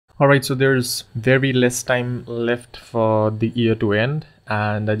Alright, so there's very less time left for the year to end,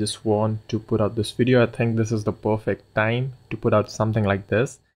 and I just want to put out this video. I think this is the perfect time to put out something like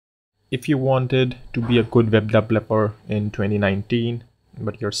this. If you wanted to be a good web developer in 2019,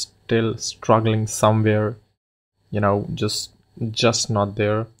 but you're still struggling somewhere, just not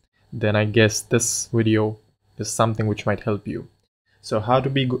there, then I guess this video is something which might help you. So how to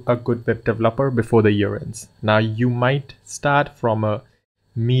be a good web developer before the year ends. Now you might start from a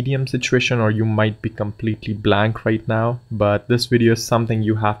medium situation, or you might be completely blank right now, but this video is something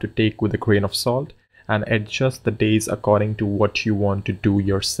you have to take with a grain of salt and adjust the days according to what you want to do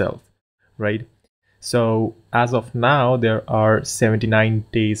yourself, right? So as of now, there are 79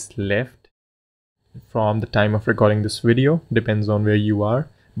 days left from the time of recording this video, depends on where you are,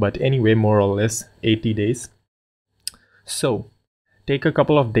 but anyway, more or less 80 days. So take a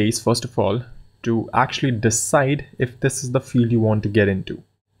couple of days, first of all, to actually decide if this is the field you want to get into,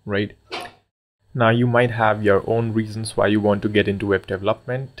 right? Now you might have your own reasons why you want to get into web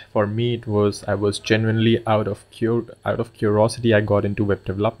development. For me, I was genuinely out of curiosity I got into web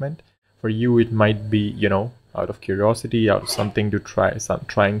development. For you, it might be, out of curiosity, out of something to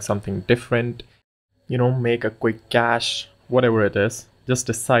trying something different, make a quick cash, whatever it is. Just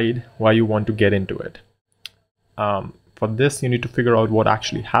decide why you want to get into it. For this, you need to figure out what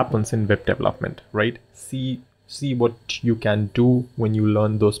actually happens in web development, right? See what you can do when you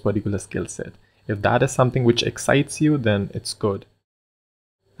learn those particular skill set. If that is something which excites you, then it's good.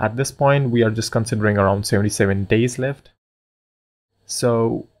 At this point, we are just considering around 77 days left.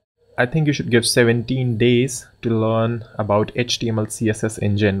 So I think you should give 17 days to learn about HTML, CSS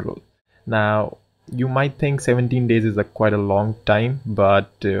in general. Now, you might think 17 days is quite a long time, but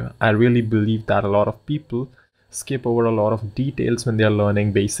I really believe that a lot of people skip over a lot of details when they are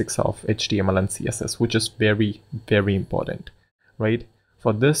learning basics of HTML and CSS, which is very, very important, right?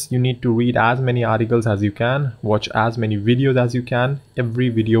 For this, you need to read as many articles as you can, watch as many videos as you can. Every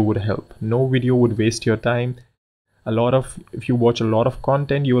video would help. No video would waste your time. If you watch a lot of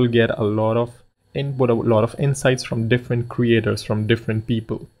content, you will get a lot of input, a lot of insights from different creators, from different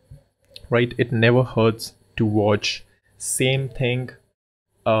people, right? It never hurts to watch same thing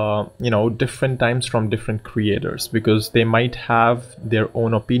different times from different creators, because they might have their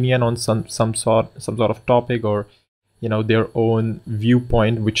own opinion on some sort of topic, or their own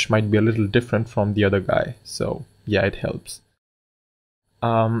viewpoint, which might be a little different from the other guy. So yeah, it helps.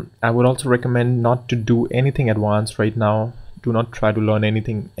 I would also recommend not to do anything advanced right now. Do not try to learn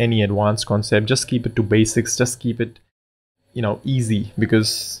any advanced concept. Just keep it to basics. Just keep it easy,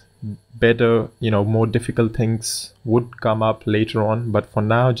 because better, more difficult things would come up later on. But for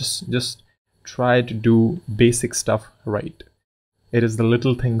now, just try to do basic stuff right. It is the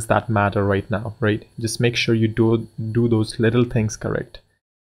little things that matter right now, right? Just make sure you do those little things correct.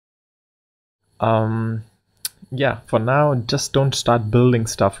 Yeah, for now, just don't start building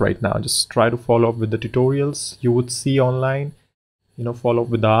stuff right now. Just try to follow up with the tutorials you would see online, follow up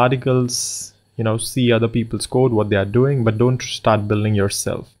with the articles, see other people's code, what they are doing, but don't start building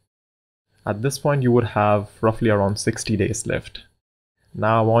yourself. At this point, you would have roughly around 60 days left.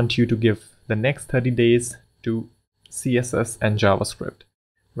 Now I want you to give the next 30 days to CSS and JavaScript,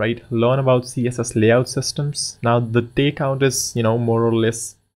 right? Learn about CSS layout systems. Now the day count is, more or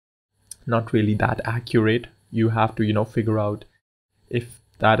less not really that accurate. You have to, figure out if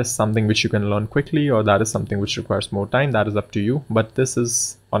that is something which you can learn quickly, or that is something which requires more time. That is up to you. But this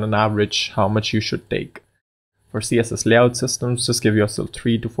is on an average how much you should take. For CSS layout systems, just give yourself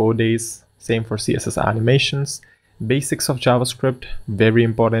 3 to 4 days. Same for CSS animations. Basics of JavaScript, very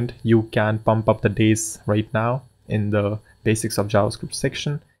important. You can pump up the days right now in the basics of JavaScript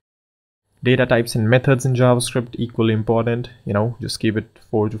section. Data types and methods in JavaScript, equally important. Just give it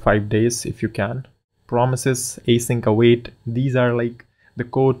 4 to 5 days if you can. Promises, async, await. These are like the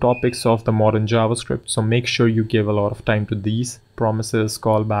core topics of the modern JavaScript. So make sure you give a lot of time to these. Promises,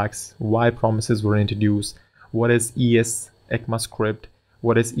 callbacks, why promises were introduced. What is ECMAScript?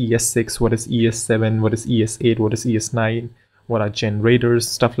 What is ES6? What is ES7? What is ES8? What is ES9? What are generators?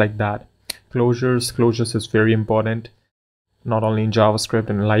 Stuff like that. Closures is very important, not only in JavaScript,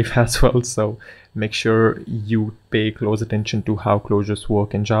 in life as well. So make sure you pay close attention to how closures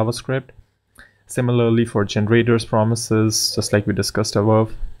work in JavaScript. Similarly for generators, promises, just like we discussed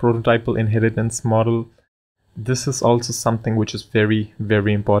above. Prototypal inheritance model. This is also something which is very,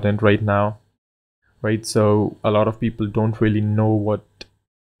 very important right now, right? So a lot of people don't really know what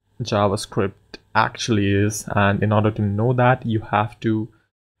JavaScript actually is, and in order to know that, you have to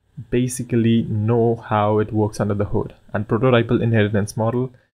basically know how it works under the hood. And prototypal inheritance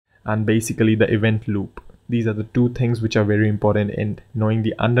model, and basically the event loop. These are the two things which are very important in knowing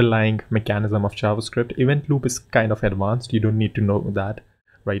the underlying mechanism of JavaScript. Event loop is kind of advanced. You don't need to know that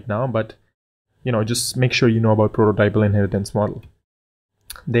right now, but just make sure you know about prototypal inheritance model.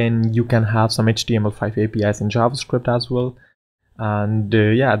 Then you can have some HTML5 APIs in JavaScript as well. And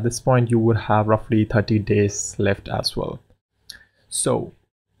yeah, at this point you would have roughly 30 days left as well. So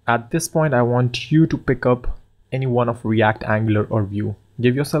at this point, I want you to pick up any one of React, Angular, or Vue.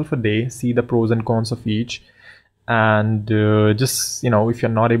 Give yourself a day, see the pros and cons of each, and just if you're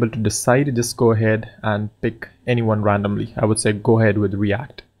not able to decide, just go ahead and pick anyone randomly. I would say go ahead with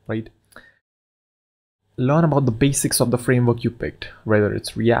React, right? Learn about the basics of the framework you picked, whether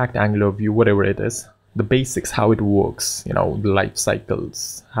it's React, Angular, Vue, whatever it is. The basics, how it works, the life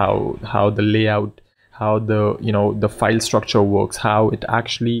cycles, how the layout, how the file structure works, how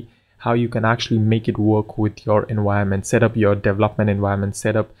you can actually make it work with your environment, set up your development environment,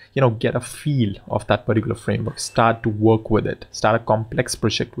 get a feel of that particular framework, start to work with it, start a complex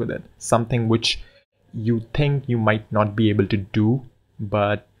project with it, something which you think you might not be able to do,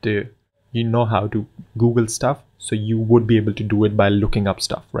 but you know how to Google stuff, so you would be able to do it by looking up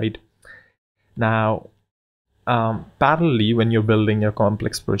stuff, right? Now, parallelly, when you're building your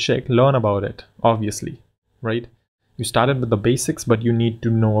complex project, learn about it, obviously, right? You started with the basics, but you need to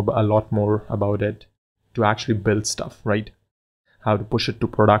know a lot more about it to actually build stuff, right? How to push it to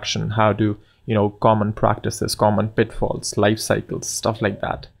production, how to, common practices, common pitfalls, life cycles, stuff like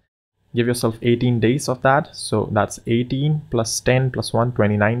that. Give yourself 18 days of that. So that's 18 plus 10 plus 1,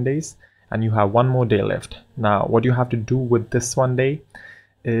 29 days. And you have one more day left. Now, what you have to do with this one day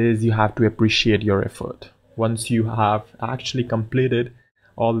is you have to appreciate your effort. Once you have actually completed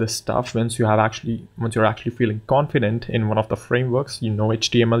all this stuff, once you're actually feeling confident in one of the frameworks,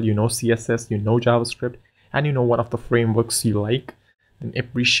 HTML, CSS, JavaScript, and one of the frameworks you like, then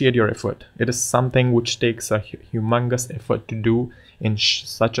appreciate your effort. It is something which takes a humongous effort to do in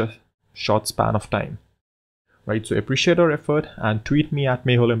such a short span of time, right? So appreciate your effort and tweet me at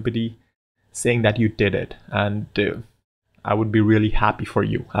MehulMPT saying that you did it, and I would be really happy for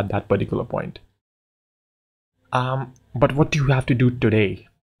you at that particular point. But what do you have to do today,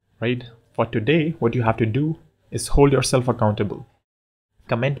 right? For today, what you have to do is hold yourself accountable.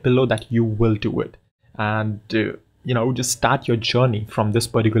 Comment below that you will do it, and just start your journey from this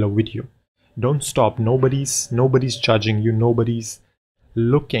particular video. Don't stop. Nobody's judging you. Nobody's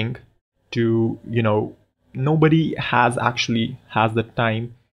looking to, nobody has the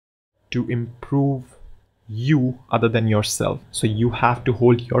time to improve you other than yourself. So you have to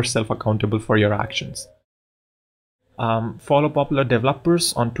hold yourself accountable for your actions. Follow popular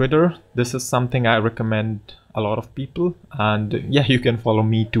developers on Twitter. This is something I recommend a lot of people, and yeah, you can follow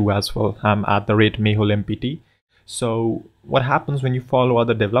me too as well. I'm at @MehulMPT. So what happens when you follow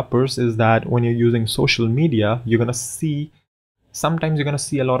other developers is that when you're using social media, sometimes you're gonna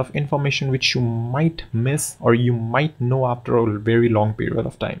see a lot of information which you might miss or you might know after a very long period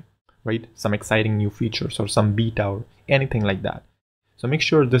of time, right? Some exciting new features or some beta or anything like that. So make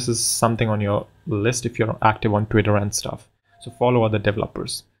sure this is something on your list if you're active on Twitter and stuff. So follow other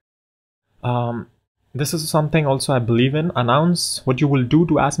developers. This is something also I believe in. Announce what you will do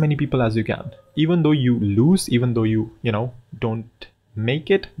to as many people as you can. Even though you lose, even though you don't make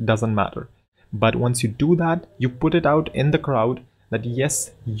it, doesn't matter. But once you do that, you put it out in the crowd that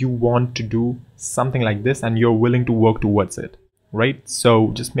yes, you want to do something like this and you're willing to work towards it, right?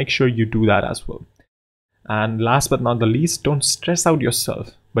 So just make sure you do that as well. And last but not the least, don't stress out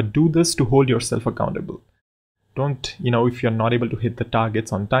yourself, but do this to hold yourself accountable. Don't, if you're not able to hit the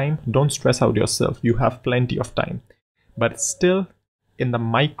targets on time, don't stress out yourself. You have plenty of time. But still, in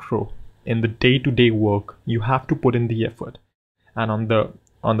the day-to-day work, you have to put in the effort. And on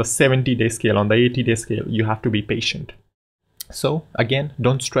the 70-day scale, on the 80-day scale, you have to be patient. So again,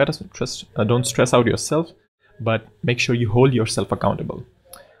 don't stress out yourself, but make sure you hold yourself accountable,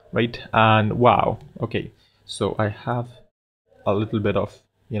 right? And wow, okay, so I have a little bit of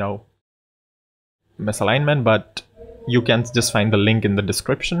misalignment, but you can just find the link in the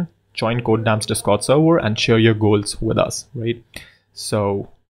description. Join CodeDamp's Discord server and share your goals with us, right? So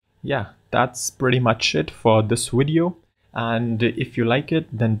yeah, that's pretty much it for this video. And if you like it,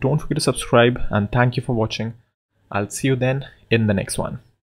 then don't forget to subscribe, and thank you for watching. I'll see you then in the next one.